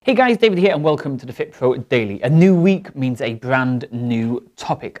Hey guys, David here and welcome to the Fit Pro Daily. A new week means a brand new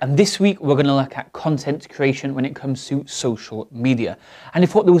topic. And this week we're going to look at content creation when it comes to social media. And I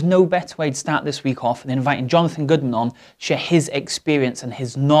thought there was no better way to start this week off than inviting Jonathan Goodman on to share his experience and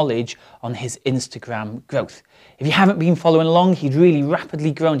his knowledge on his Instagram growth. If you haven't been following along, he's really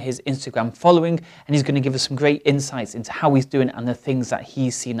rapidly grown his Instagram following and he's going to give us some great insights into how he's doing and the things that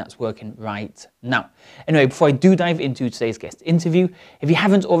he's seen that's working right now. Anyway, before I do dive into today's guest interview, if you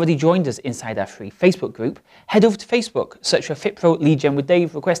haven't already joined us inside our free Facebook group, head over to Facebook, search for FitPro Lead Gen with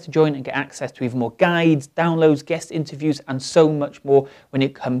Dave, request to join and get access to even more guides, downloads, guest interviews, and so much more when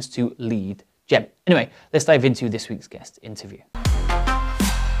it comes to lead gen. Anyway, let's dive into this week's guest interview.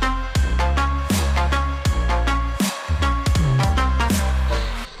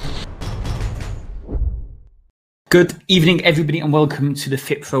 Good evening, everybody, and welcome to the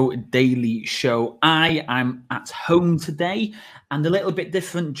FitPro Daily Show. I am at home today, and a little bit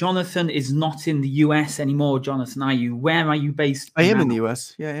different. Jonathan is not in the US anymore. Jonathan, are you? Where are you based? I am in the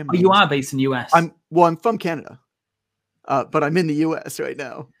US. Yeah, I am. Oh, you are based in the US. I'm from Canada, but I'm in the US right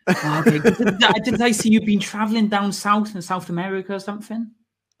now. Okay. Did I see you been traveling down south in South America or something?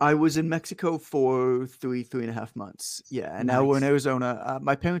 I was in Mexico for three and a half months. Yeah, and now we're in Arizona.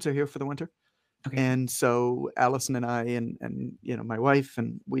 My parents are here for the winter. Okay. And so Allison and I and my wife,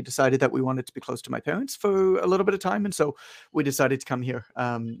 and we decided that we wanted to be close to my parents for a little bit of time. And so we decided to come here.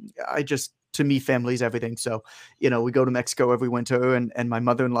 To me, family's everything. So, we go to Mexico every winter, and my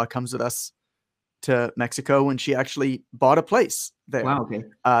mother-in-law comes with us to Mexico, and she actually bought a place there. Wow, okay.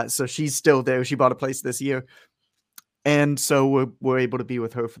 So she's still there. She bought a place this year. And so we're able to be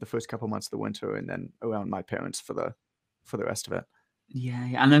with her for the first couple months of the winter, and then around my parents for the rest of it. Yeah,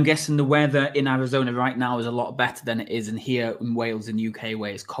 and I'm guessing the weather in Arizona right now is a lot better than it is in here in Wales and UK,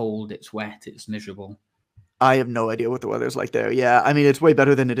 where it's cold, it's wet, it's miserable. I have no idea what the weather's like there. Yeah, I mean, it's way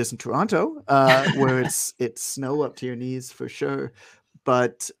better than it is in Toronto, where it's snow up to your knees for sure.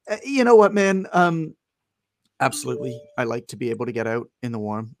 But you know what, man? Absolutely, I like to be able to get out in the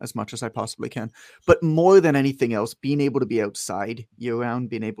warm as much as I possibly can. But more than anything else, being able to be outside year-round,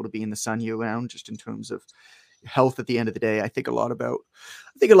 being able to be in the sun year-round, just in terms of health at the end of the day, I think a lot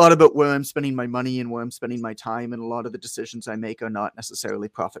about where I'm spending my money and where I'm spending my time, and a lot of the decisions I make are not necessarily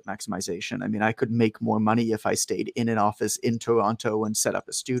profit maximization. I mean, I could make more money if I stayed in an office in Toronto and set up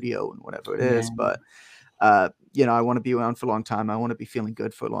a studio and whatever it is, but I want to be around for a long time. I want to be feeling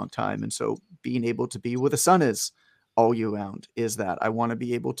good for a long time, and so being able to be where the sun is all year round is that. I want to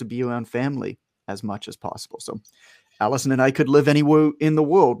be able to be around family as much as possible. So Allison and I could live anywhere in the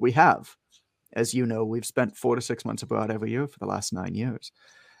world. We have. As you know, we've spent 4 to 6 months abroad every year for the last 9 years.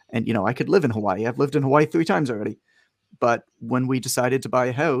 And, I could live in Hawaii. I've lived in Hawaii 3 times already. But when we decided to buy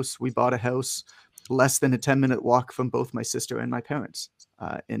a house, we bought a house less than a 10-minute walk from both my sister and my parents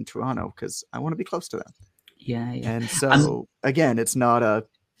in Toronto, because I want to be close to them. Yeah. And so, again, it's not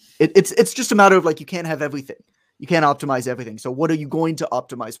it's just a matter of, like, you can't have everything. You can't optimize everything. So what are you going to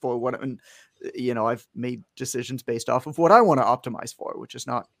optimize for? I've made decisions based off of what I want to optimize for, which is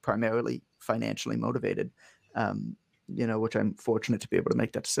not primarily financially motivated, which I'm fortunate to be able to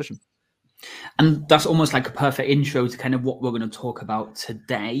make that decision. And that's almost like a perfect intro to kind of what we're going to talk about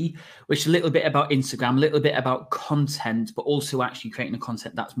today, which is a little bit about Instagram, a little bit about content, but also actually creating a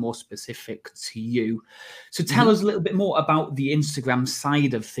content that's more specific to you. So tell us a little bit more about the Instagram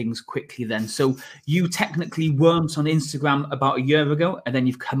side of things quickly then. So you technically weren't on Instagram about a year ago, and then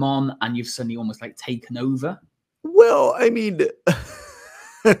you've come on and you've suddenly almost like taken over. Well, I mean,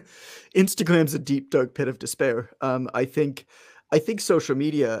 Instagram's a deep, dark pit of despair. I think social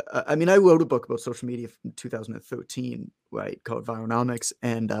media, I mean, I wrote a book about social media in 2013, right, called Vironomics.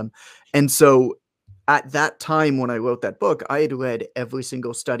 And so at that time when I wrote that book, I had read every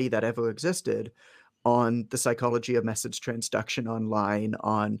single study that ever existed on the psychology of message transduction online,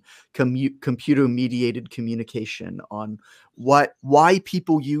 on computer-mediated communication, on why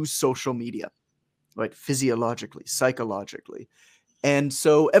people use social media, right, physiologically, psychologically. And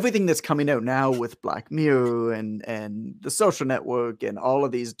so everything that's coming out now with Black Mirror and The Social Network and all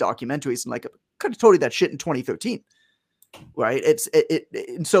of these documentaries, and like, could have told you that shit in 2013, right?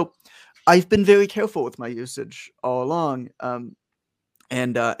 And so I've been very careful with my usage all along,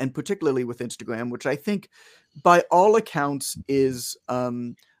 and particularly with Instagram, which I think by all accounts is a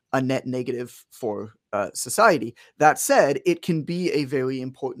net negative for society. That said, it can be a very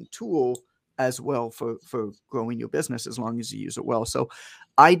important tool as well for growing your business, as long as you use it well. So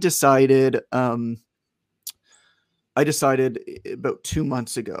I decided about 2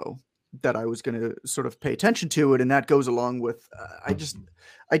 months ago that I was going to sort of pay attention to it. And that goes along with, I just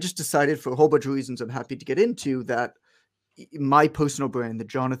decided, for a whole bunch of reasons I'm happy to get into, that my personal brand, the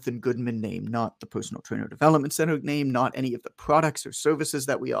Jonathan Goodman name, not the Personal Trainer Development Center name, not any of the products or services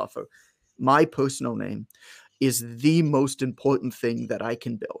that we offer. My personal name is the most important thing that I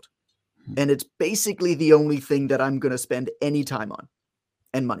can build. And it's basically the only thing that I'm going to spend any time on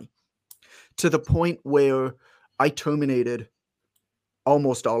and money, to the point where I terminated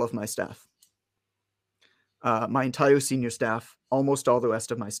almost all of my staff. My entire senior staff, almost all the rest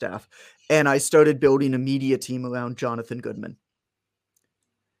of my staff. And I started building a media team around Jonathan Goodman.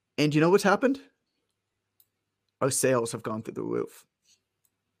 And you know what's happened? Our sales have gone through the roof.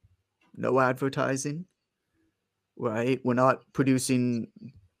 No advertising, right? We're not publishing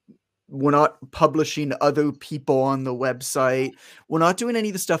other people on the website. We're not doing any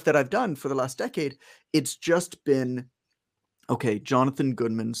of the stuff that I've done for the last decade. It's just been, okay, Jonathan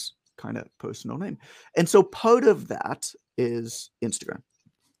Goodman's kind of personal name. And so part of that is Instagram.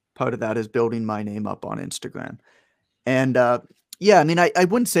 Part of that is building my name up on Instagram. And yeah, I mean, I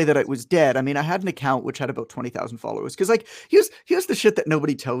wouldn't say that it was dead. I mean, I had an account which had about 20,000 followers. Because, like, here's the shit that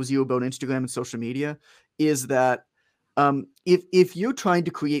nobody tells you about Instagram and social media, is that if you're trying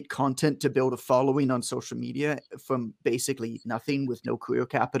to create content to build a following on social media from basically nothing, with no career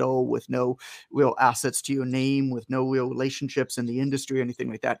capital, with no real assets to your name, with no real relationships in the industry or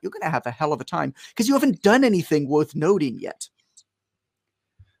anything like that, you're going to have a hell of a time because you haven't done anything worth noting yet.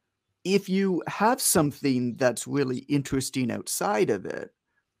 If you have something that's really interesting outside of it,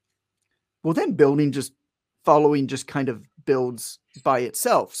 well, then following just kind of builds by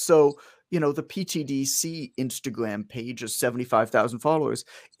itself. So, you know, the PTDC Instagram page is 75,000 followers.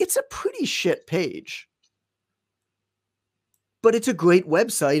 It's a pretty shit page, but it's a great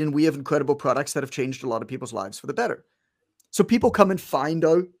website, and we have incredible products that have changed a lot of people's lives for the better. So people come and find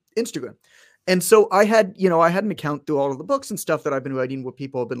our Instagram. And so I had an account through all of the books and stuff that I've been writing where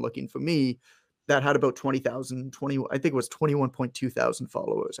people have been looking for me, that had about 20, I think it was 21.2 thousand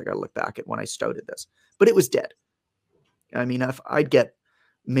followers. I got to look back at when I started this, but it was dead. I mean, if I'd get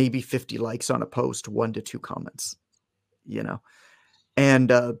maybe 50 likes on a post, 1 to 2 comments, you know?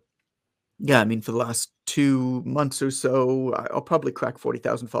 And, yeah, I mean, for the last 2 months or so, I'll probably crack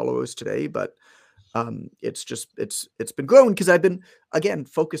 40,000 followers today, but it's been growing because I've been, again,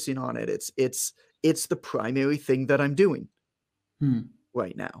 focusing on it. It's the primary thing that I'm doing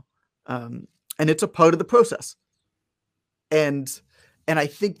right now. And it's a part of the process. And I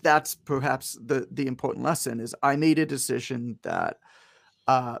think that's perhaps the important lesson is I made a decision that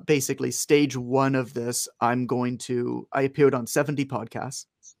basically stage 1 of this, I appeared on 70 podcasts,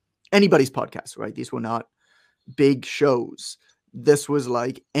 anybody's podcast, right? These were not big shows. This was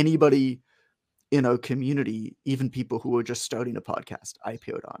like anybody in our community, even people who were just starting a podcast, I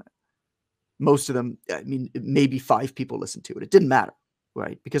appeared on it. Most of them, I mean, maybe 5 people listened to it. It didn't matter,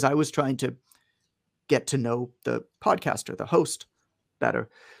 right? Because I was trying to get to know the podcaster, the host, better.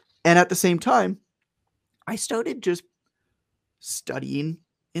 And at the same time, I started just studying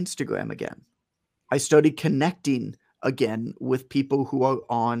Instagram again. I started connecting again with people who are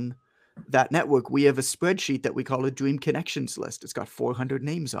on that network. We have a spreadsheet that we call a Dream Connections list. It's got 400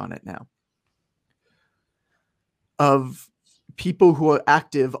 names on it now, of people who are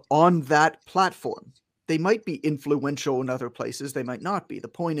active on that platform. They might be influential in other places. They might not be. The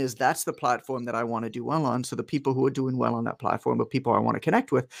point is, that's the platform that I want to do well on. So the people who are doing well on that platform are people I want to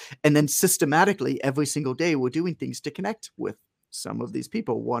connect with. And then systematically, every single day, we're doing things to connect with some of these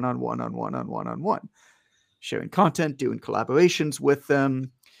people, one-on-one, sharing content, doing collaborations with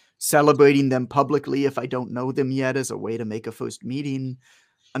them, celebrating them publicly if I don't know them yet as a way to make a first meeting.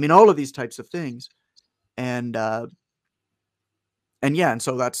 I mean, all of these types of things. And yeah, and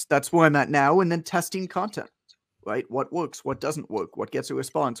so that's where I'm at now. And then testing content, right? What works, what doesn't work, what gets a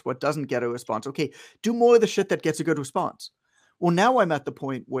response, what doesn't get a response. Okay, do more of the shit that gets a good response. Well, now I'm at the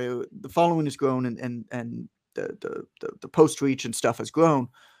point where the following has grown and the post reach and stuff has grown.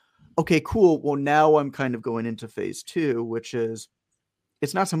 Okay, cool. Well, now I'm kind of going into phase 2, which is,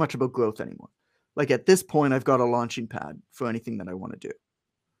 it's not so much about growth anymore. Like at this point, I've got a launching pad for anything that I want to do.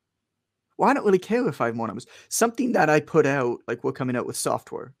 Well, I don't really care if I have more numbers. Something that I put out, like we're coming out with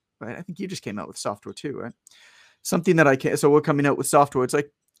software, right? I think you just came out with software too, right? Something that so we're coming out with software. It's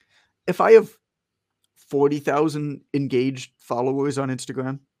like, if I have 40,000 engaged followers on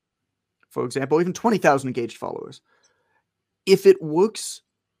Instagram, for example, even 20,000 engaged followers, if it works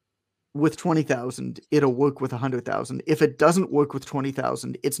with 20,000, it'll work with 100,000. If it doesn't work with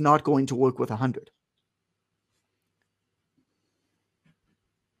 20,000, it's not going to work with 100.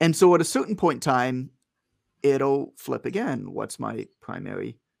 And so at a certain point in time, it'll flip again. What's my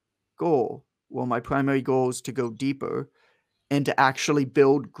primary goal? Well, my primary goal is to go deeper and to actually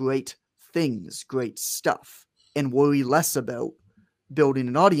build great things, great stuff. and worry less about building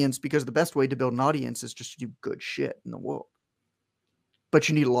an audience, because the best way to build an audience is just to do good shit in the world. But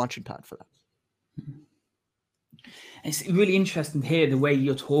you need a launching pad for that. It's really interesting to hear the way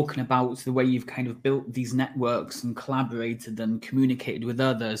you're talking about the way you've kind of built these networks and collaborated and communicated with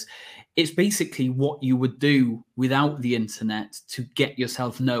others. It's basically what you would do without the internet to get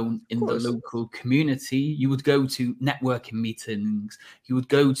yourself known in the local community. You would go to networking meetings. You would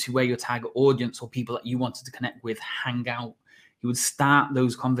go to where your target audience or people that you wanted to connect with hang out. You would start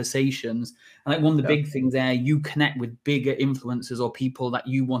those conversations. And like one of the big things there, you connect with bigger influencers or people that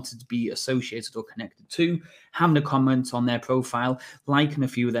you wanted to be associated or connected to, having a comment on their profile, liking a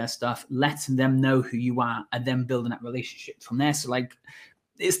few of their stuff, letting them know who you are, and then building that relationship from there. So like,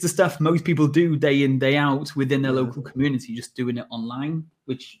 it's the stuff most people do day in, day out within their local community, just doing it online,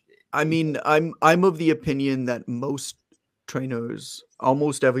 which... I mean, I'm of the opinion that most trainers,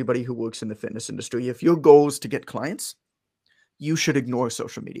 almost everybody who works in the fitness industry, if your goal is to get clients, you should ignore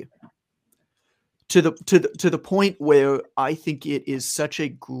social media. To the point where I think it is such a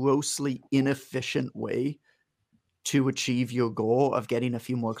grossly inefficient way to achieve your goal of getting a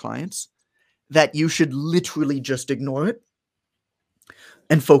few more clients that you should literally just ignore it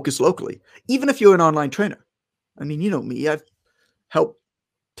and focus locally. Even if you're an online trainer. I mean, you know me, I've helped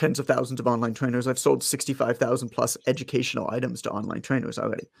tens of thousands of online trainers. I've sold 65,000 plus educational items to online trainers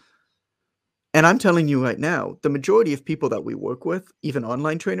already. And I'm telling you right now, the majority of people that we work with, even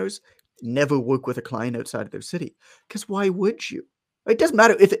online trainers, never work with a client outside of their city. Because why would you? It doesn't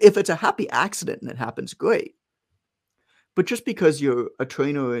matter if it's a happy accident and it happens, great. But just because you're a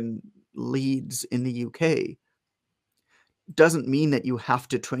trainer in Leeds in the UK doesn't mean that you have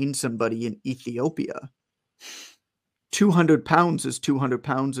to train somebody in Ethiopia. 200 pounds is 200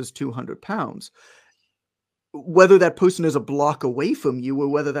 pounds is 200 pounds. Whether that person is a block away from you or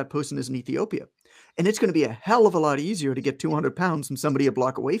whether that person is in Ethiopia. And it's going to be a hell of a lot easier to get 200 pounds from somebody a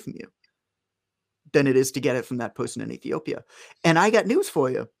block away from you than it is to get it from that person in Ethiopia. And I got news for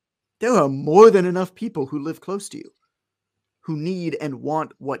you. There are more than enough people who live close to you who need and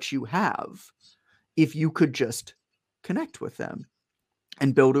want what you have if you could just connect with them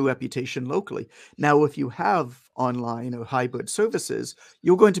and build a reputation locally. Now, if you have online or hybrid services,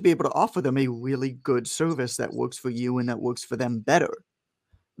 you're going to be able to offer them a really good service that works for you and that works for them better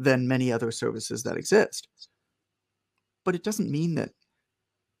than many other services that exist. But it doesn't mean that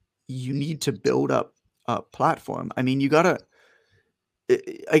you need to build up a platform. I mean, you gotta,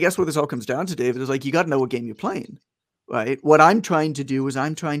 I guess what this all comes down to, David, is like, you gotta know what game you're playing, right? What I'm trying to do is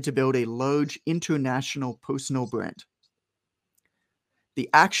I'm trying to build a large international personal brand. The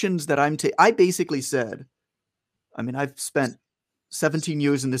actions that I basically said, I mean, I've spent 17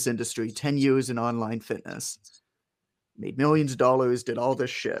 years in this industry, 10 years in online fitness, made millions of dollars, did all this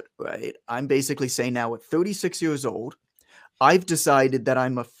shit, right? I'm basically saying now at 36 years old, I've decided that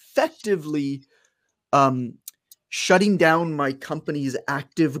I'm effectively shutting down my company's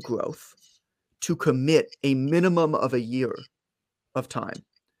active growth to commit a minimum of a year of time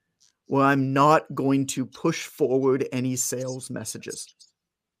where I'm not going to push forward any sales messages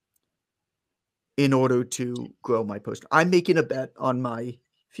in order to grow my post. I'm making a bet on my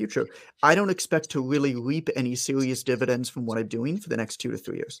future. I don't expect to really reap any serious dividends from what I'm doing for the next 2 to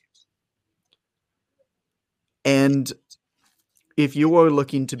 3 years. And if you are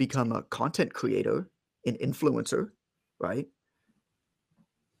looking to become a content creator, an influencer, right?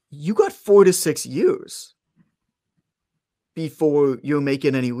 You got 4 to 6 years before you're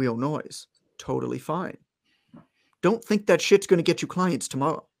making any real noise. Totally fine. Don't think that shit's going to get you clients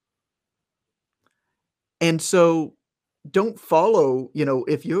tomorrow. And so don't follow,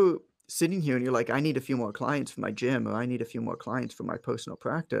 if you're sitting here and you're like, I need a few more clients for my gym, or I need a few more clients for my personal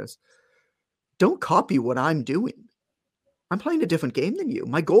practice, don't copy what I'm doing. I'm playing a different game than you.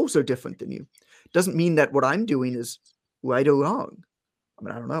 My goals are different than you. Doesn't mean that what I'm doing is right or wrong. I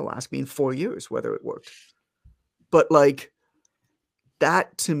mean, I don't know. Ask me in 4 years whether it worked. But like,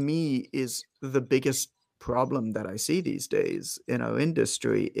 that to me is the biggest problem that I see these days in our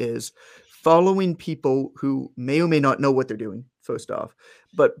industry, is following people who may or may not know what they're doing, first off.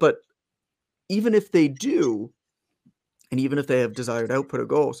 But even if they do, and even if they have desired output or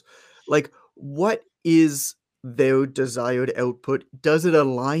goals, like, what is their desired output? Does it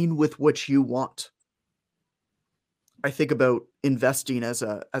align with what you want? I think about investing as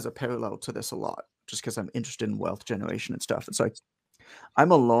a parallel to this a lot, just because I'm interested in wealth generation and stuff. It's like,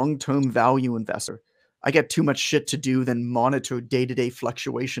 I'm a long-term value investor. I get too much shit to do than monitor day-to-day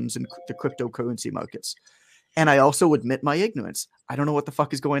fluctuations in the cryptocurrency markets. And I also admit my ignorance. I don't know what the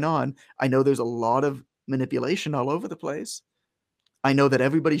fuck is going on. I know there's a lot of manipulation all over the place. I know that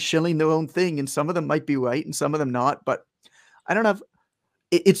everybody's shilling their own thing, and some of them might be right and some of them not, but I don't have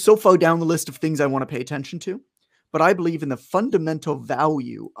it's so far down the list of things I want to pay attention to. But I believe in the fundamental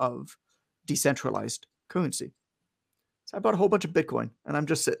value of decentralized currency. So I bought a whole bunch of Bitcoin, and I'm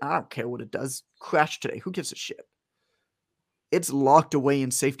just saying, I don't care what it does. Crash today. Who gives a shit? It's locked away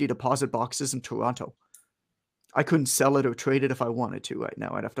in safety deposit boxes in Toronto. I couldn't sell it or trade it if I wanted to right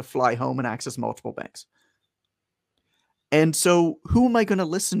now. I'd have to fly home and access multiple banks. And so who am I going to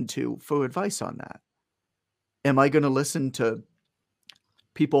listen to for advice on that? Am I going to listen to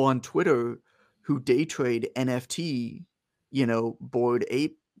people on Twitter who day trade NFT, Bored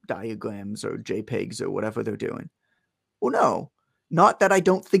Ape diagrams or JPEGs or whatever they're doing? Well, no. Not that I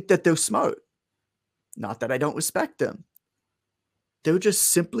don't think that they're smart. Not that I don't respect them. They're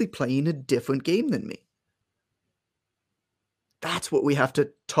just simply playing a different game than me. That's what we have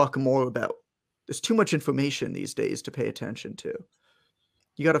to talk more about. There's too much information these days to pay attention to.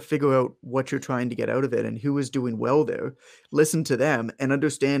 You got to figure out what you're trying to get out of it and who is doing well there. Listen to them and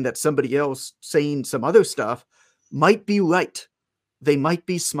understand that somebody else saying some other stuff might be right. They might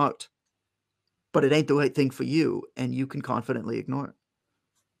be smart, but it ain't the right thing for you, and you can confidently ignore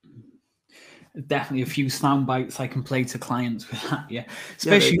it. Definitely a few sound bites I can play to clients with that, yeah.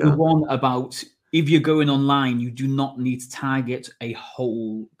 Especially Yeah, the one about if you're going online, you do not need to target a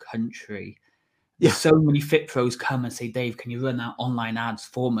whole country. Yeah. So many fit pros come and say, Dave, can you run out online ads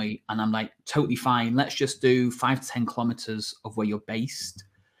for me? And I'm like, totally fine. Let's just do 5 to 10 kilometers of where you're based.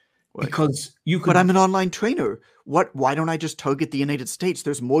 Right. Because you could. But I'm an online trainer. Why don't I just target the United States?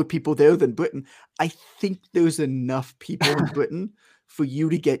 There's more people there than Britain. I think there's enough people in Britain for you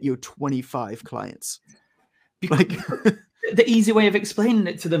to get your 25 clients. The easy way of explaining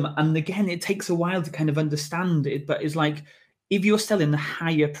it to them, and again, it takes a while to kind of understand it, but it's like, if you're selling a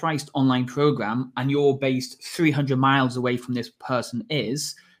higher priced online program and you're based 300 miles away from this person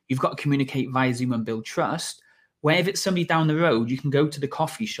you've got to communicate via Zoom and build trust. Where if it's somebody down the road, you can go to the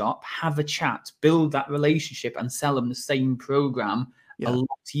coffee shop, have a chat, build that relationship and sell them the same program a lot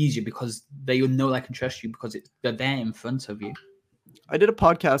easier because they know, like, and trust you because they're there in front of you. I did a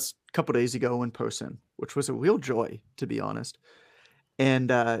podcast a couple days ago in person, which was a real joy, to be honest. And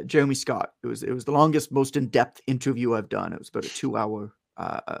Jeremy Scott, it was the longest, most in-depth interview I've done. It was about a 2-hour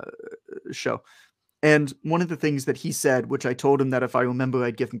show. And one of the things that he said, which I told him that if I remember,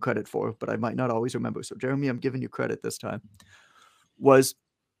 I'd give him credit for, but I might not always remember. So Jeremy, I'm giving you credit this time, was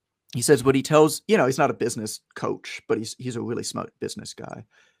he says what he tells, he's not a business coach, but he's a really smart business guy.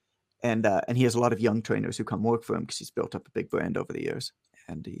 And he has a lot of young trainers who come work for him because he's built up a big brand over the years.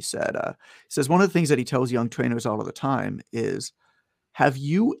 And he says one of the things that he tells young trainers all of the time is, have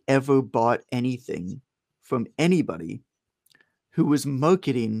you ever bought anything from anybody who was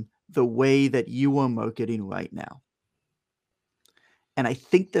marketing the way that you are marketing right now? And I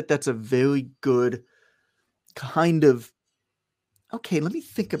think that that's a very good kind of, okay, let me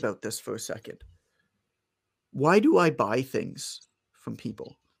think about this for a second. Why do I buy things from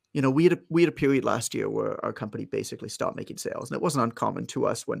people? We had a period last year where our company basically stopped making sales, and it wasn't uncommon to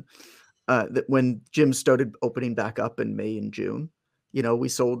us when gyms started opening back up in May and June. We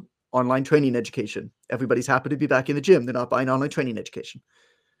sold online training education. Everybody's happy to be back in the gym. They're not buying online training education,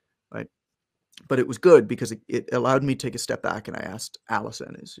 right? But it was good because it allowed me to take a step back, and I asked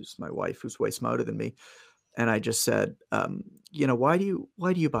Allison, who's my wife, who's way smarter than me, and I just said, why do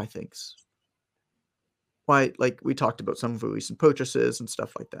you buy things? Why, like, we talked about some of our recent purchases and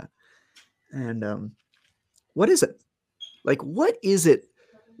stuff like that. And what is it? Like, what is it?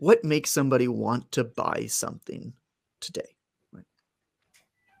 What makes somebody want to buy something today? Right?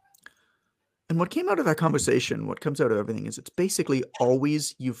 And what came out of that conversation, what comes out of everything is it's basically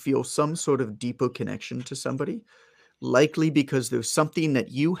always you feel some sort of deeper connection to somebody, likely because there's something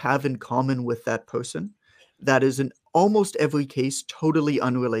that you have in common with that person that is in almost every case totally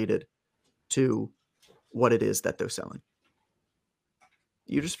unrelated to what it is that they're selling.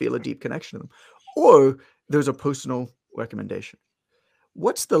 You just feel a deep connection to them. Or there's a personal recommendation.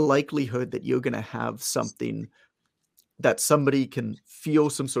 What's the likelihood that you're going to have something that somebody can feel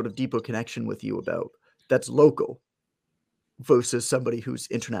some sort of deeper connection with you about that's local versus somebody who's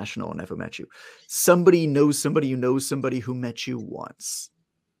international and never met you? Somebody knows somebody who knows somebody who met you once.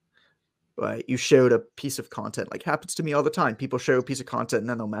 Right? You shared a piece of content, like happens to me all the time. People share a piece of content and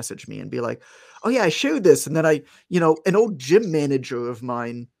then they'll message me and be like, oh yeah, I shared this. And then an old gym manager of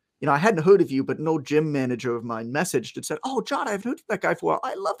mine, I hadn't heard of you, but an old gym manager of mine messaged and said, oh, John, I've heard of that guy for a while.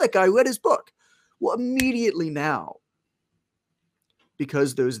 I love that guy. I read his book. Well, immediately now,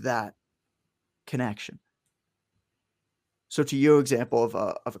 because there's that connection. So to your example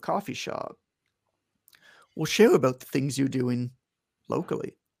of a coffee shop, we'll share about the things you're doing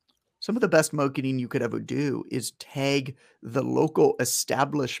locally. Some of the best marketing you could ever do is tag the local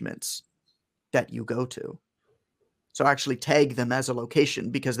establishments that you go to. So actually tag them as a location,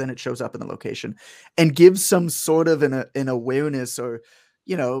 because then it shows up in the location and gives some sort of an awareness. Or,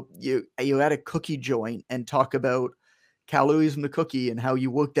 you're at a cookie joint and talk about calories from the cookie and how you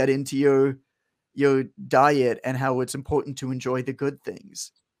work that into your diet and how it's important to enjoy the good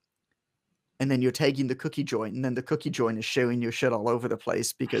things. And then you're tagging the cookie joint, and then the cookie joint is sharing your shit all over the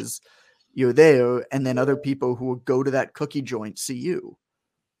place because you're there, and then other people who will go to that cookie joint see you.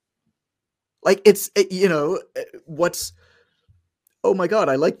 Like, what's, oh my God,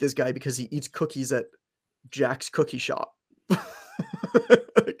 I like this guy because he eats cookies at Jack's Cookie Shop.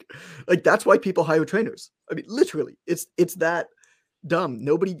 like that's why people hire trainers. I mean, literally, it's that dumb.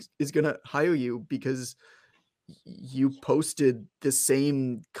 Nobody is gonna hire you because you posted the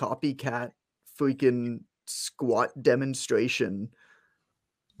same copycat freaking squat demonstration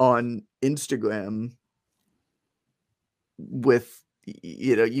on Instagram with,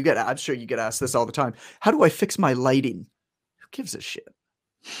 I'm sure you get asked this all the time. How do I fix my lighting? Who gives a shit?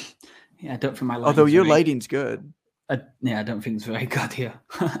 Yeah, I don't think my lighting's Although your lighting's good. Yeah, I don't think it's very good here.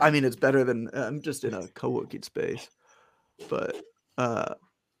 I mean, it's better than, I'm just in a co-working space, but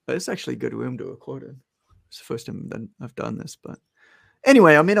it's actually a good room to record in. It's the first time I've done this, but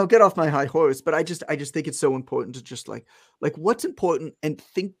anyway, I mean, I'll get off my high horse, but I just think it's so important to just like what's important, and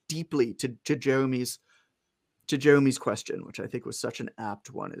think deeply to Jeremy's question, which I think was such an apt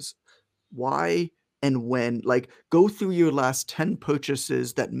one, is why and when. Like, go through your last 10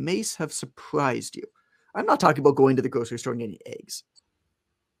 purchases that may have surprised you. I'm not talking about going to the grocery store and getting eggs.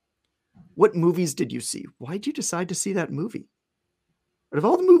 What movies did you see? Why did you decide to see that movie? Out of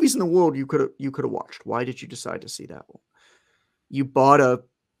all the movies in the world you could have watched, why did you decide to see that one? You bought a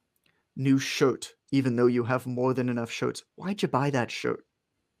new shirt, even though you have more than enough shirts. Why'd you buy that shirt?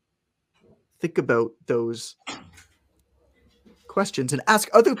 Think about those questions and ask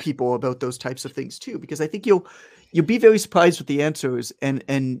other people about those types of things too, because I think you'll be very surprised with the answers,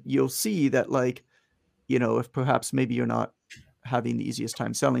 and you'll see that, like, if perhaps maybe you're not having the easiest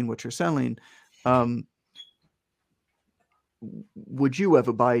time selling what you're selling, would you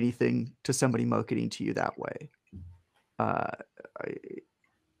ever buy anything to somebody marketing to you that way? I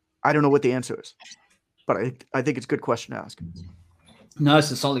don't know what the answer is, but I think it's a good question to ask. No,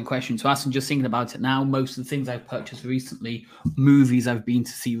 it's a solid question to ask. And just thinking about it now, most of the things I've purchased recently, movies I've been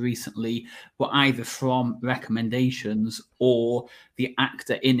to see recently, were either from recommendations or the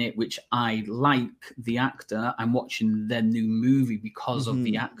actor in it, which I like the actor. I'm watching their new movie because of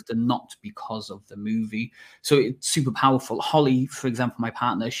the actor, not because of the movie. So it's super powerful. Holly, for example, my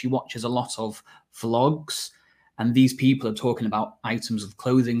partner, she watches a lot of vlogs. And these people are talking about items of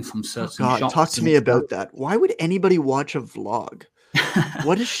clothing from certain shops. Talk to me about that. Why would anybody watch a vlog?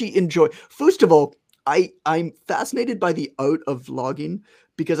 What does she enjoy? First of all, I'm fascinated by the art of vlogging,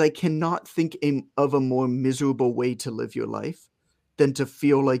 because I cannot think of a more miserable way to live your life than to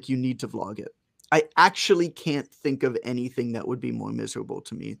feel like you need to vlog it. I actually can't think of anything that would be more miserable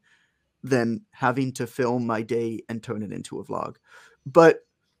to me than having to film my day and turn it into a vlog. But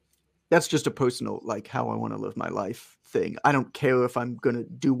that's just a personal, like, how I want to live my life thing. I don't care if I'm going to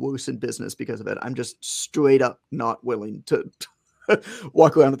do worse in business because of it. I'm just straight up not willing to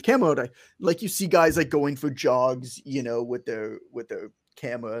walk around with the camera all day. Like, you see guys like going for jogs, with their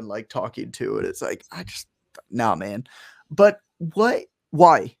camera and like talking to it. It's like, nah, man. But why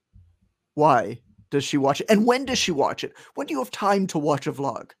does she watch it? And when does she watch it? When do you have time to watch a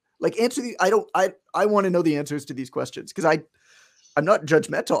vlog? Like, I want to know the answers to these questions, because I'm not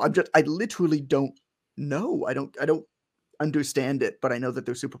judgmental. I literally don't know. I don't understand it, but I know that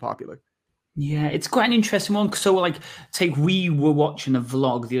they're super popular. Yeah, it's quite an interesting one. So, like, we were watching a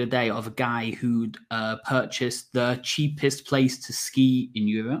vlog the other day of a guy who'd purchased the cheapest place to ski in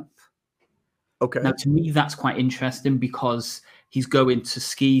Europe. Okay. Now, to me, that's quite interesting, because he's going to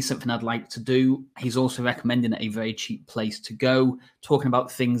ski, something I'd like to do. He's also recommending a very cheap place to go, talking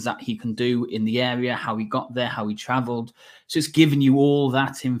about things that he can do in the area, how he got there, how he traveled. So it's giving you all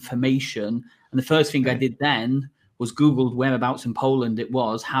that information. And the first thing I did then was Googled whereabouts in Poland it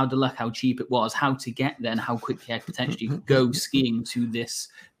was, how to look, how cheap it was, how to get there, and how quickly I potentially could go skiing to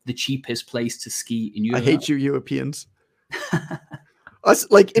the cheapest place to ski in Europe. I hate you, Europeans. Us,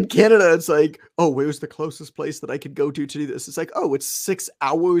 like, in Canada, it's like, oh, where's the closest place that I could go to do this? It's like, oh, it's 6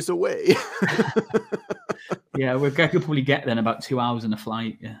 hours away. Yeah, I could probably get there in about 2 hours in a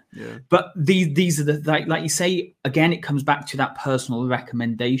flight. Yeah. But these are the, like you say, again, it comes back to that personal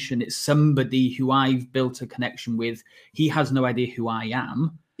recommendation. It's somebody who I've built a connection with. He has no idea who I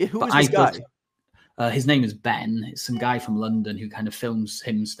am. Yeah, who is this guy? His name is Ben. It's some guy from London who kind of films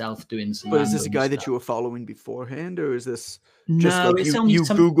himself doing some But is this a random guy stuff. that you were following beforehand, or is this just No, like it's you only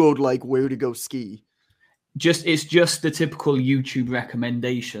some. Googled like where to go ski? It's just the typical YouTube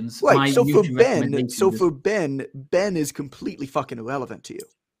recommendations. Right. My So for YouTube Ben, recommendations is Ben is completely fucking irrelevant to you.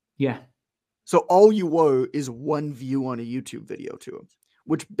 yeah. So all you were is one view on a YouTube video to him,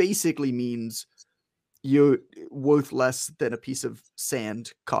 which basically means you're worth less than a piece of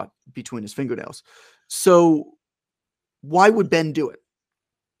sand caught between his fingernails. So why would Ben do it?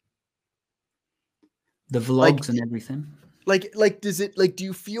 The Like, vlogs and everything. does it like, do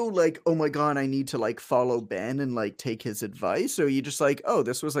you feel like, oh my God, I need to like follow Ben and like take his advice? Or are you just like, oh,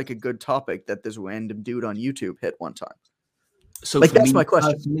 this was like a good topic that this random dude on YouTube hit one time? So Like, for that's me my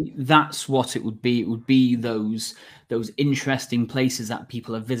question. personally, that's what it would be. It would be those interesting places that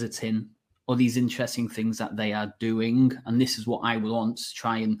people are visiting, or these interesting things that they are doing. And this is what I would want to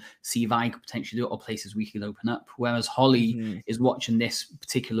try and see if I could potentially do it, or places we could open up. Whereas Holly is watching this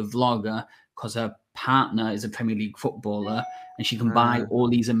particular vlogger because her partner is a Premier League footballer and she can buy all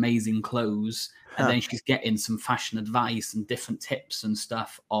these amazing clothes. And then she's getting some fashion advice and different tips and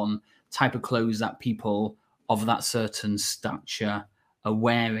stuff on type of clothes that people of that certain stature are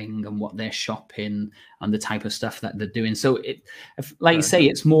wearing and what they're shopping and the type of stuff that they're doing. So like you say,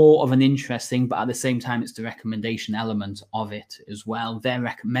 it's more of an interest thing, but at the same time, it's the recommendation element of it as well. They're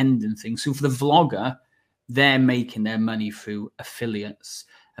recommending things. So for the vlogger, they're making their money through affiliates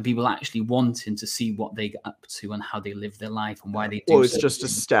and people actually wanting to see what they get up to and how they live their life and why they do. Well, it's just a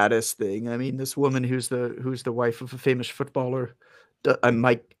status thing. I mean, this woman who's the wife of a famous footballer, I'm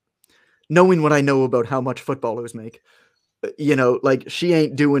like, knowing what I know about how much footballers make, like she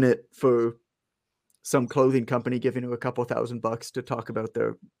ain't doing it for some clothing company giving her a couple $1,000 to talk about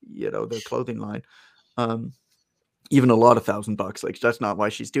their clothing line. Even a lot of $1,000, like that's not why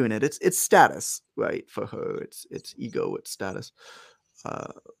she's doing it. It's status, right? For her, it's ego, it's status,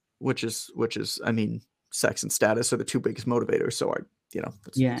 which is I mean, sex and status are the two biggest motivators. So yeah.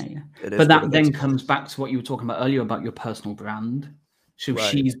 It is but that what it then is. comes back to what you were talking about earlier about your personal brand. So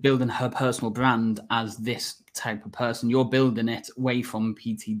Right. she's building her personal brand as this type of person. You're building it away from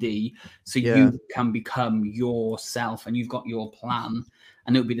PTD, so you can become yourself, and you've got your plan,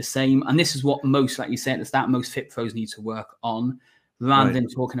 and it'll be the same. And this is what most, like you said at the start, most fit pros need to work on, rather than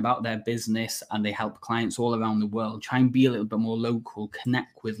talking about their business and they help clients all around the world. Try and be a little bit more local,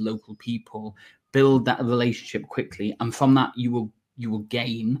 connect with local people, build that relationship quickly, and from that you will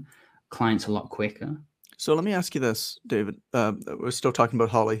gain clients a lot quicker. So let me ask you this, David. We're still talking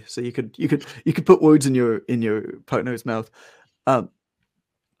about Holly, so you could put words in your partner's mouth.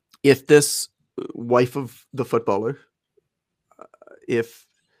 If this wife of the footballer, if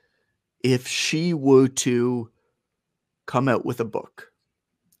she were to come out with a book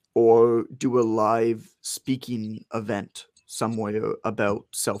or do a live speaking event somewhere about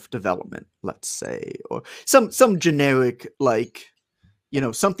self-development, let's say, or some generic, like,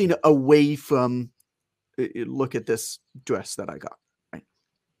 something away from look at this dress that I got, right?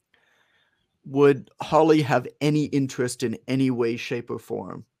 Would Holly have any interest in any way, shape, or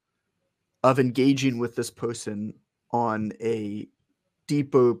form of engaging with this person on a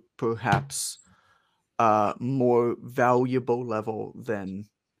deeper, perhaps more valuable level than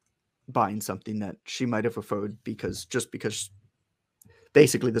buying something that she might have referred because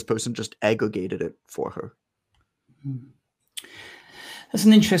basically this person just aggregated it for her? That's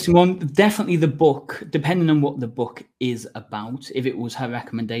an interesting one. Definitely the book, depending on what the book is about. If it was her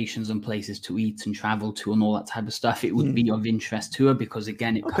recommendations on places to eat and travel to and all that type of stuff, it would be of interest to her because,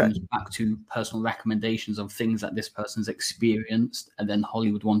 again, it comes back to personal recommendations of things that this person's experienced, and then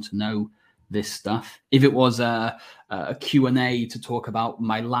Holly would want to know this stuff. If it was a Q&A to talk about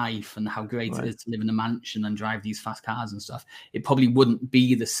my life and how great it is to live in a mansion and drive these fast cars and stuff, it probably wouldn't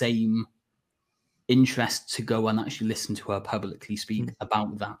be the same interest to go and actually listen to her publicly speak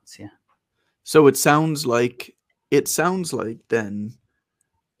about that. So it sounds like then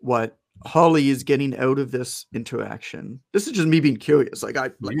what Holly is getting out of this interaction. This is just me being curious. Like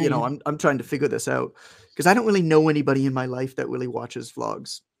I'm trying to figure this out because I don't really know anybody in my life that really watches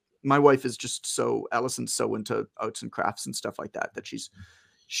vlogs. My wife is just Allison's so into arts and crafts and stuff like that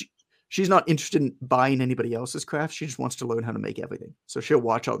she's not interested in buying anybody else's craft. She just wants to learn how to make everything. So she'll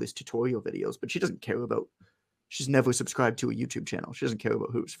watch all these tutorial videos, but she doesn't care about, she's never subscribed to a YouTube channel. She doesn't care about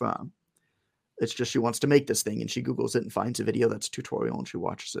who it's from. It's just she wants to make this thing and she Googles it and finds a video that's tutorial and she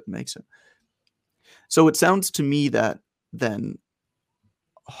watches it and makes it. So it sounds to me that then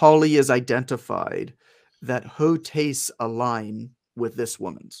Holly has identified that her tastes align with this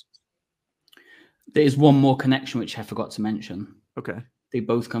woman's. There's one more connection which I forgot to mention. Okay. They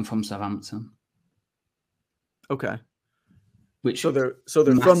both come from Southampton. Okay. Which So they're from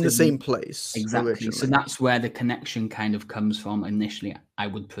the massively- same place exactly. So originally. that's where the connection kind of comes from initially, I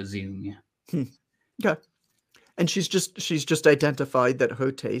would presume. Yeah. Okay. And she's just identified that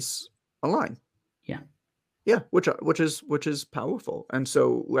her tastes align. Yeah. Yeah, which is powerful. And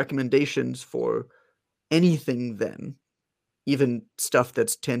so recommendations for anything then, even stuff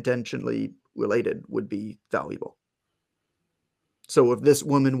that's tangentially related, would be valuable. So if this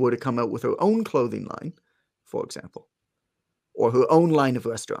woman were to come out with her own clothing line, for example, or her own line of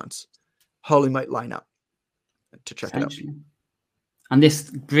restaurants, Holly might line up to check it out. Essentially. And this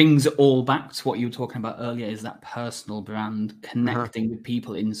brings it all back to what you were talking about earlier, is that personal brand connecting with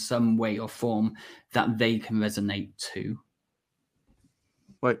people in some way or form that they can resonate to.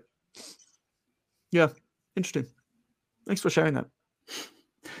 Right. Yeah. Interesting. Thanks for sharing that.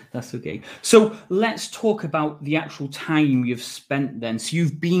 That's okay. So let's talk about the actual time you've spent then. So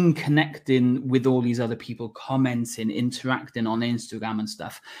you've been connecting with all these other people, commenting, interacting on Instagram and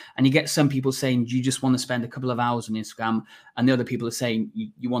stuff. And you get some people saying you just want to spend a couple of hours on Instagram. And the other people are saying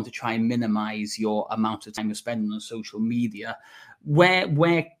you want to try and minimize your amount of time you're spending on social media.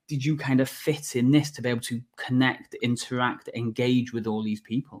 Where did you kind of fit in this to be able to connect, interact, engage with all these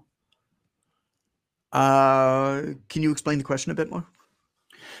people? Can you explain the question a bit more?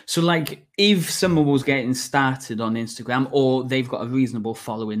 So, like, if someone was getting started on Instagram, or they've got a reasonable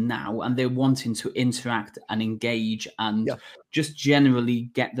following now, and they're wanting to interact and engage and just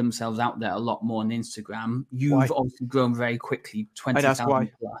generally get themselves out there a lot more on Instagram, you've obviously grown very quickly,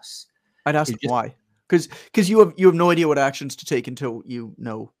 20,000 plus. I'd ask why. Because you have no idea what actions to take until you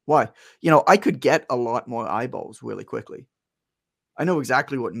know why. I could get a lot more eyeballs really quickly. I know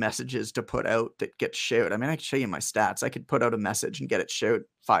exactly what messages to put out that get shared. I mean, I can show you my stats. I could put out a message and get it shared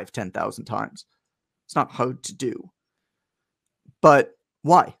 5,000-10,000 times. It's not hard to do. But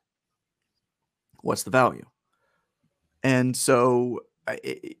why? What's the value? And so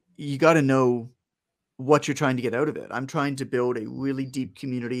you got to know what you're trying to get out of it. I'm trying to build a really deep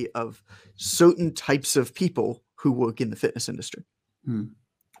community of certain types of people who work in the fitness industry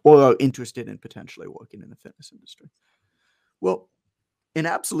or are interested in potentially working in the fitness industry. Well, in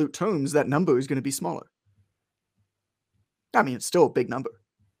absolute terms, that number is going to be smaller. I mean, it's still a big number,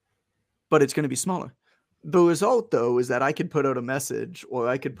 but it's going to be smaller. The result, though, is that I could put out a message or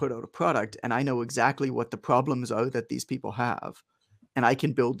I could put out a product, and I know exactly what the problems are that these people have, and I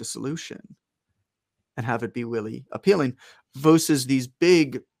can build the solution and have it be really appealing versus these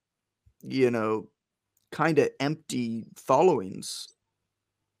big, kind of empty followings.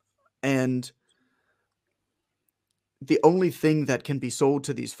 And the only thing that can be sold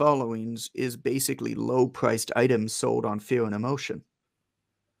to these followings is basically low-priced items sold on fear and emotion.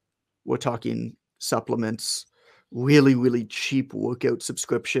 We're talking supplements, really, really cheap workout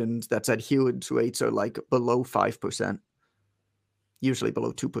subscriptions that's adherence rates are like below 5%, usually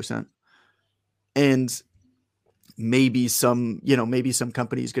below 2%. And maybe some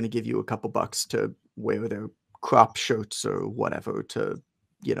company is going to give you a couple bucks to wear their crop shirts or whatever to,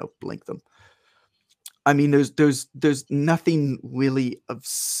 blink them. I mean, there's nothing really of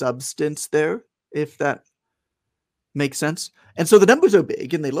substance there, if that makes sense. And so the numbers are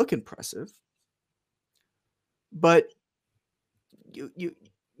big and they look impressive, but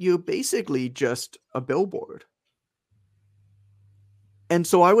you're basically just a billboard. And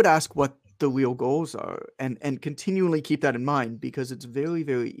so I would ask what the real goals are and continually keep that in mind, because it's very,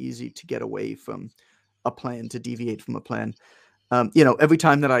 very easy to get away from a plan, to deviate from a plan. Every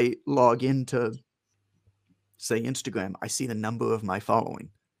time that I log into, say, Instagram, I see the number of my following.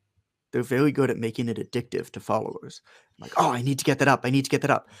 They're very good at making it addictive to followers. I'm like, oh, I need to get that up. I need to get that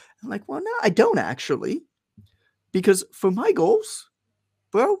up. I'm like, well, no, I don't actually. Because for my goals,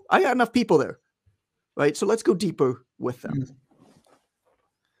 bro, I got enough people there, right? So let's go deeper with them.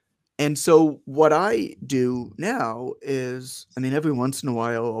 And so what I do now is, I mean, every once in a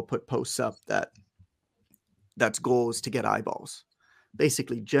while, I'll put posts up that's goal is to get eyeballs.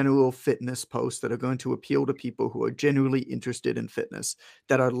 Basically, general fitness posts that are going to appeal to people who are genuinely interested in fitness,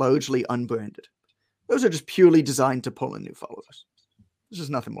 that are largely unbranded. Those are just purely designed to pull in new followers. There's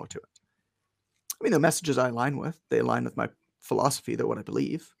just nothing more to it. I mean, the messages I align with, they align with my philosophy. They're what I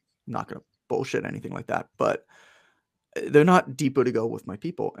believe. I'm not going to bullshit anything like that, but they're not deeper to go with my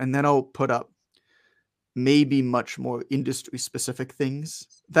people. And then I'll put up maybe much more industry-specific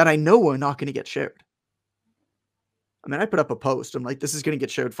things that I know are not going to get shared. I mean, I put up a post. I'm like, this is going to get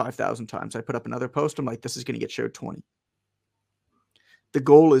shared 5,000 times. I put up another post. I'm like, this is going to get shared 20. The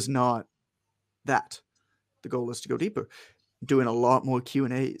goal is not that. The goal is to go deeper. Doing a lot more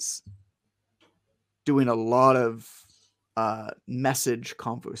Q&As. Doing a lot of message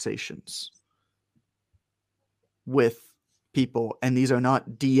conversations. with people, and these are not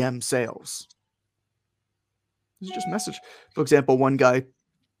DM sales. This is just message. For example, one guy,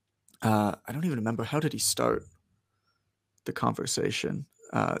 I don't even remember, how did he start the conversation?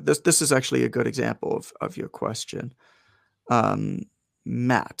 This is actually a good example of your question.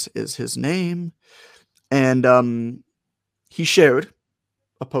 Matt is his name, and he shared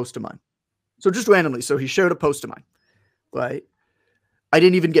a post of mine. So just randomly, so he shared a post of mine, right? I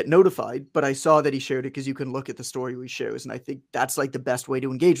didn't even get notified, but I saw that he shared it because you can look at the story he shares, and I think that's like the best way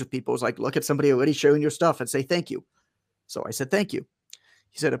to engage with people is like look at somebody already sharing your stuff and say thank you. So I said thank you.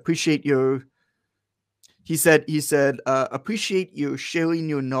 He said appreciate your. He said appreciate you sharing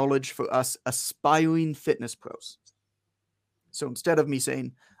your knowledge for us aspiring fitness pros. So instead of me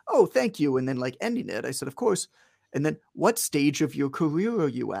saying, oh, thank you, and then like ending it, I said, of course. And then what stage of your career are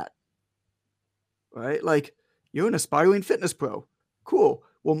you at? Right? Like, you're an aspiring fitness pro. Cool.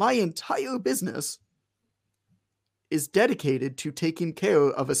 Well, my entire business is dedicated to taking care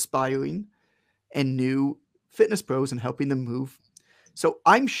of aspiring and new fitness pros and helping them move. So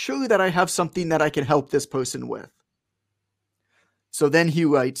I'm sure that I have something that I can help this person with. So then he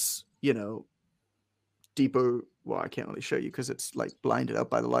writes, deeper. Well, I can't really show you because it's like blinded out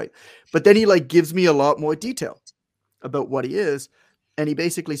by the light. But then he like gives me a lot more detail about what he is. And he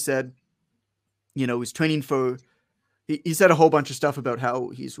basically said, he's training for, he said a whole bunch of stuff about how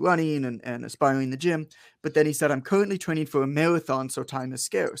he's running and aspiring in the gym. But then he said, I'm currently training for a marathon, so time is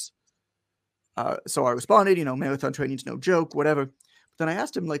scarce. So I responded, marathon training is no joke, whatever. But then I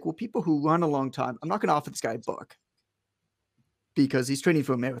asked him, like, well, people who run a long time, I'm not going to offer this guy a book because he's training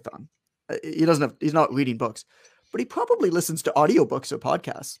for a marathon. He's not reading books, but he probably listens to audiobooks or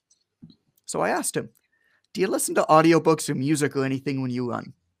podcasts. So I asked him, do you listen to audiobooks or music or anything when you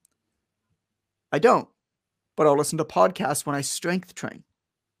run? I don't, but I'll listen to podcasts when I strength train.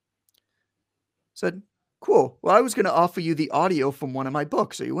 Said, cool. Well, I was going to offer you the audio from one of my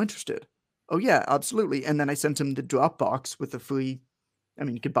books. Are you interested? Oh yeah, absolutely. And then I sent him the Dropbox with the free,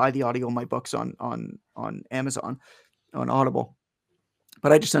 you could buy the audio of my books on Amazon, on Audible.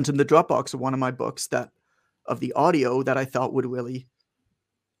 But I just sent him the Dropbox of one of my books of the audio that I thought would really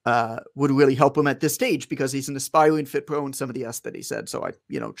help him at this stage because he's an aspiring fit pro and some of the S that he said. So I,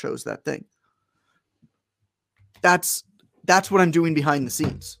 chose that thing. That's what I'm doing behind the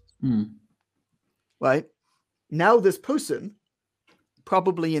scenes. Right? Now this person,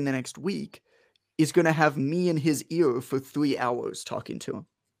 probably in the next week, is going to have me in his ear for 3 hours talking to him.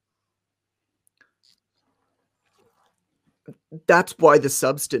 That's why the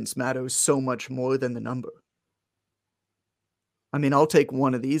substance matters so much more than the number. I'll take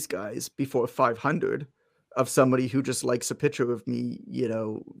one of these guys before 500 of somebody who just likes a picture of me,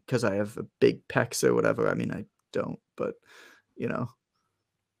 because I have a big pecs or whatever. I don't, but,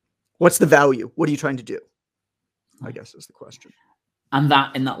 what's the value? What are you trying to do? I guess is the question. And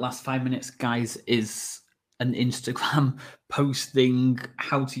that in that last 5 minutes, guys, is an Instagram posting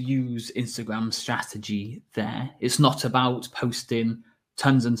how to use Instagram strategy there. It's not about posting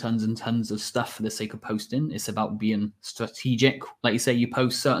tons and tons and tons of stuff for the sake of posting. It's about being strategic. Like you say, you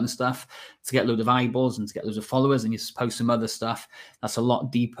post certain stuff to get a load of eyeballs and to get loads of followers, and you post some other stuff that's a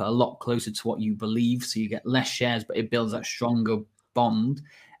lot deeper, a lot closer to what you believe. So you get less shares, but it builds that stronger bond.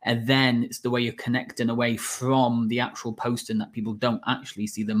 And then it's the way you're connecting away from the actual posting that people don't actually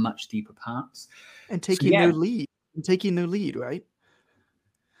see the much deeper parts. And taking their lead, right?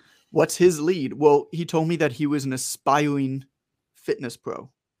 What's his lead? Well, he told me that he was an aspiring fitness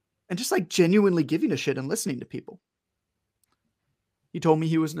pro and just like genuinely giving a shit and listening to people. He told me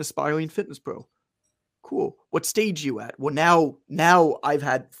he was an aspiring fitness pro. Cool. What stage you at? Well, now I've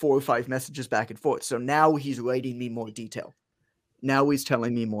had 4 or 5 messages back and forth. So now he's writing me more detail. Now he's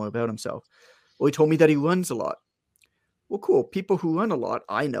telling me more about himself. Well, he told me that he runs a lot. Well, cool. People who run a lot,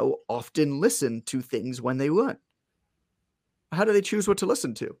 I know, often listen to things when they run. How do they choose what to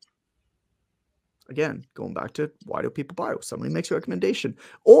listen to? Again, going back to why do people buy? Somebody makes a recommendation.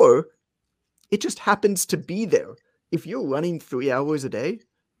 Or it just happens to be there. If you're running 3 hours a day,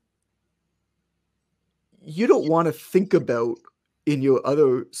 you don't want to think about in your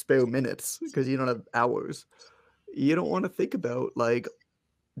other spare minutes, because you don't have hours, you don't want to think about like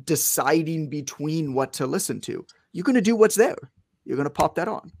deciding between what to listen to. You're going to do what's there. You're going to pop that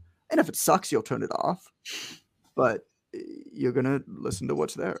on. And if it sucks, you'll turn it off. But you're going to listen to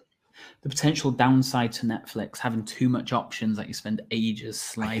what's there. The potential downside to Netflix, having too much options that you spend ages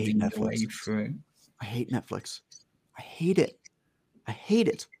sliding your way through. I hate Netflix. I hate it. I hate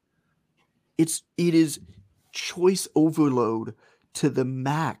it. It is choice overload to the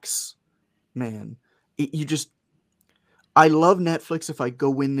max, man. I love Netflix if I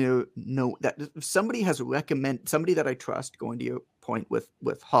go in there, know that if somebody somebody that I trust, going to your point with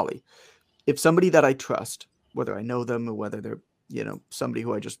Holly, if somebody that I trust, whether I know them or whether they're, somebody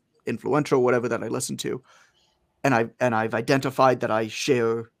who I just influential, whatever, that I listen to, and I've identified that I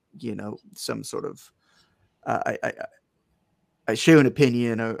share, some sort of, I share an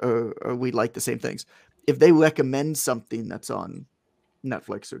opinion, or we like the same things. If they recommend something that's on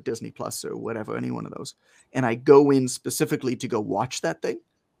Netflix or Disney Plus or whatever, any one of those, and I go in specifically to go watch that thing,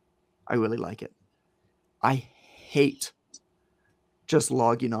 I really like it. I hate just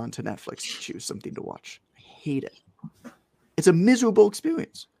logging on to Netflix to choose something to watch. I hate it. It's a miserable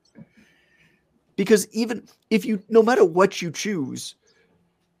experience. Because even if no matter what you choose,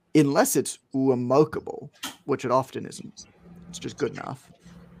 unless it's remarkable, which it often isn't, it's just good enough,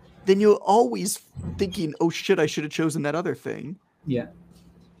 then you're always thinking, oh shit, I should have chosen that other thing. Yeah.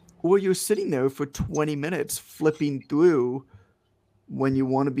 Or you're sitting there for 20 minutes flipping through when you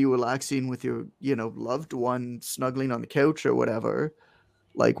want to be relaxing with your, loved one, snuggling on the couch or whatever,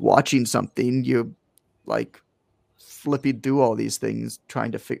 like watching something, you're like flipping through all these things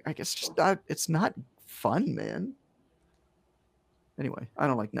trying to figure. I guess it's not fun, man. Anyway, I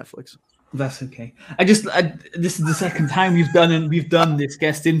don't like Netflix. That's okay. This is the second time we've done this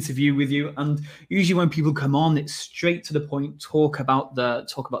guest interview with you, and usually when people come on, it's straight to the point, talk about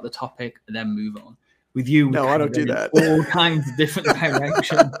the topic, and then move on. With you, no, I don't do that. All kinds of different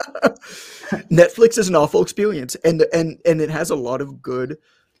directions. Netflix is an awful experience, and it has a lot of good,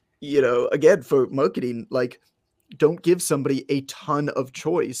 again, for marketing, like, don't give somebody a ton of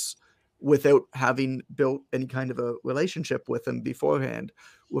choice without having built any kind of a relationship with them beforehand.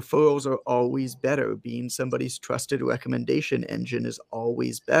 Referrals are always better. Being somebody's trusted recommendation engine is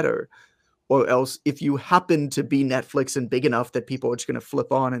always better. Or else, if you happen to be Netflix and big enough that people are just going to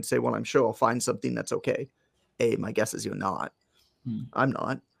flip on and say, well, I'm sure I'll find something that's okay. My guess is you're not. I'm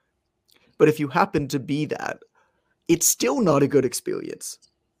not. But if you happen to be that, it's still not a good experience.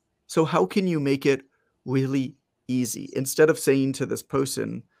 So how can you make it really easy? Instead of saying to this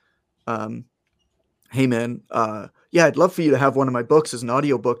person, hey man, yeah, I'd love for you to have one of my books as an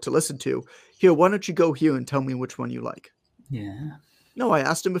audiobook to listen to. Here, why don't you go here and tell me which one you like? Yeah. No, I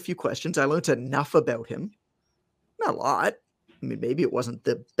asked him a few questions. I learned enough about him. Not a lot. I mean, maybe it wasn't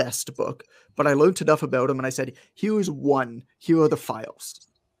the best book, but I learned enough about him, and I said, here's one. Here are the files.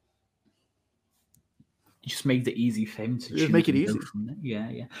 Just made it easy for him to choose. Just make it easy. Yeah,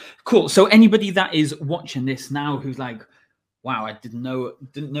 yeah. Cool. So anybody that is watching this now who's like, wow, I didn't know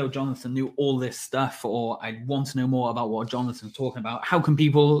Jonathan knew all this stuff, or I want to know more about what Jonathan's talking about, how can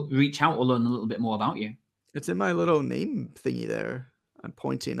people reach out or learn a little bit more about you? It's in my little name thingy there. I'm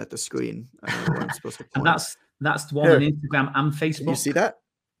pointing at the screen. I don't know where I'm supposed to point. And that's the one on Instagram and Facebook. Can you see that?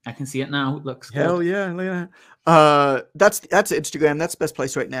 I can see it now. It looks hell good. Yeah, look at that. That's Instagram. That's the best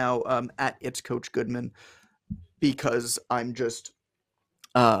place right now. At It's Coach Goodman, because I'm just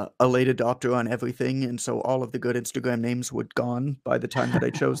a late adopter on everything, and so all of the good Instagram names were gone by the time that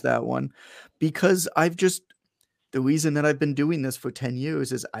I chose that one. Because the reason that I've been doing this for 10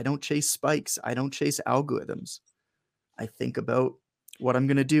 years is I don't chase spikes. I don't chase algorithms. I think about what I'm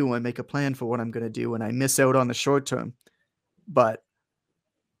going to do. I make a plan for what I'm going to do, and I miss out on the short term. But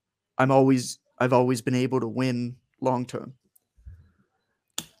I've always been able to win long term.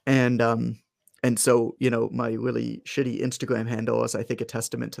 And so, my really shitty Instagram handle is, I think, a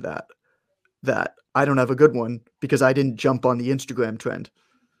testament to that I don't have a good one because I didn't jump on the Instagram trend.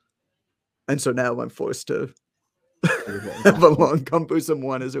 And so now I'm forced to have a long, cumbersome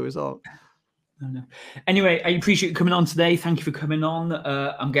one as a result. Anyway, I appreciate you coming on today. Thank you for coming on.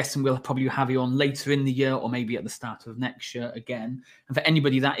 I'm guessing we'll probably have you on later in the year or maybe at the start of next year again. And for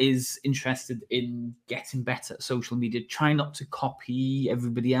anybody that is interested in getting better at social media, try not to copy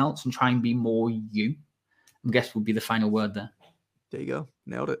everybody else and try and be more you. I guess will be the final word there. There you go.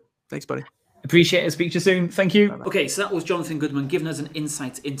 Nailed it. Thanks, buddy. Appreciate it. Speak to you soon. Thank you. Bye-bye. Okay, so that was Jonathan Goodman giving us an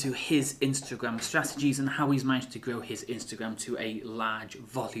insight into his Instagram strategies and how he's managed to grow his Instagram to a large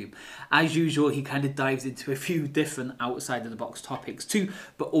volume. As usual, he kind of dives into a few different outside of the box topics too,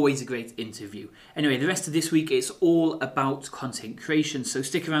 but always a great interview. Anyway, the rest of this week, it's all about content creation. So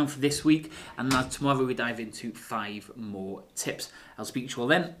stick around for this week, and tomorrow we dive into 5 more tips. I'll speak to you all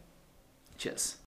then. Cheers.